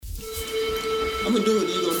I'ma do it,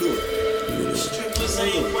 you gon' do it.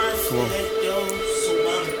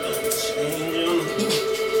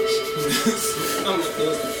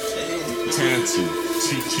 Tattoo,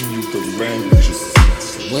 teaching you the languages.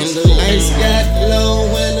 When the lights got low,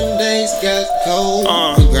 when the days got cold,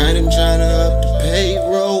 we grinding tryna up the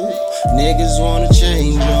payroll. Niggas wanna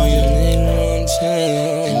change on you,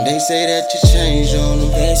 and they say that you changed on them.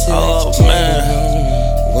 Oh man.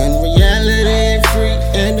 When reality ain't free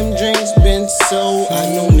and them drinks been sold,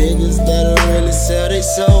 I know niggas that'll really sell they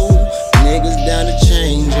soul. Niggas down to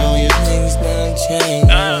change on you,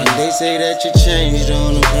 and they say that you changed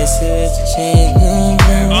on them. They say that you changed on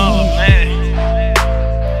them. Oh man.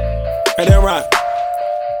 Hey, that rock.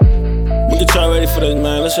 We get y'all ready for this,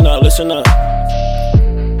 man. Listen up, listen up.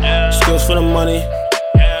 Skills for the money.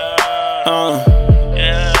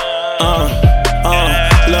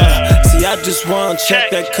 Look, see, I just one check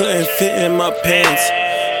that couldn't fit in my pants.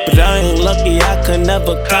 But I ain't lucky, I could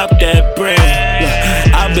never cop that brand.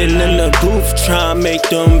 Look, I've been in the booth trying to make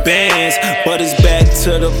them bands, but it's back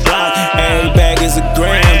to the block, every bag is a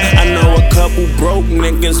gram. I know a couple broke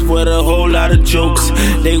niggas with a whole lot of jokes.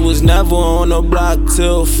 They was never on the block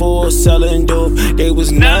till 4 selling dope. They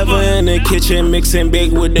was never in the kitchen mixing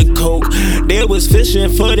big with the coke. They was fishing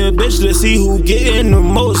for the bitch to see who getting the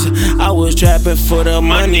most. I was trapping for the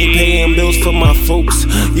money, paying bills for my folks.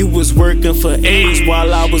 You was working for A's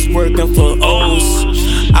while I was working for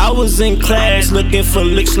O's. I was in class looking for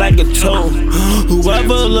licks like a toe.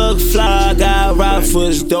 Whoever looked fly got robbed for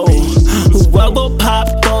his dough. Whoever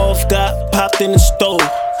popped off got popped in the stove.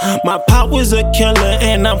 My pop was a killer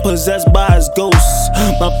and I'm possessed by his ghost.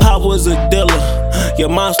 My pop was a dealer, your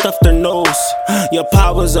mom stuffed her nose. Your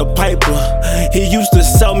pop was a piper, he used to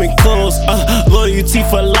sell me clothes. Loyalty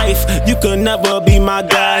for life, you could never be my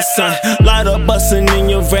godson. Lot of bustin' in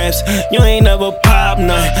your raps, you ain't never pop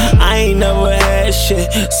none. I ain't never had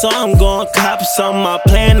shit, so I'm gon' cop some. I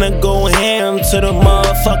plan to go ham till the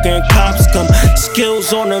motherfucking cops come.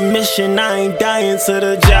 Skills on a mission, I ain't dying till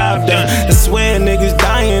the job done. I swear niggas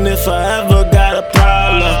dying if I ever got a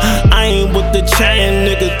problem. I ain't with the chain,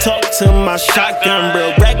 nigga, talk to my shotgun.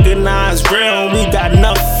 Real, recognize real, we got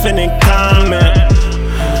nothing in common.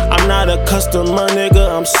 I'm not a customer, nigga,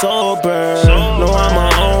 I'm sober. No, I'm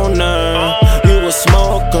an owner, you a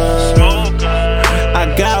smoker.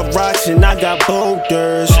 I got rocks and I got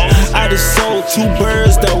boulders. I just sold 2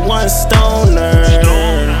 birds to 1 stoner.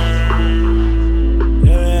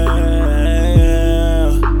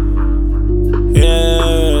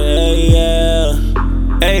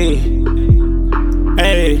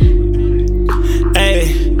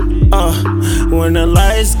 When the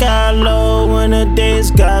lights got low, when the days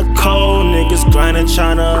got cold, niggas grinding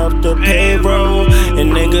tryna up the payroll,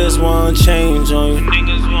 and niggas want change on you.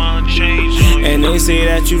 And they say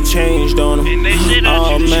that you changed on them.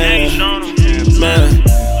 Oh man, man.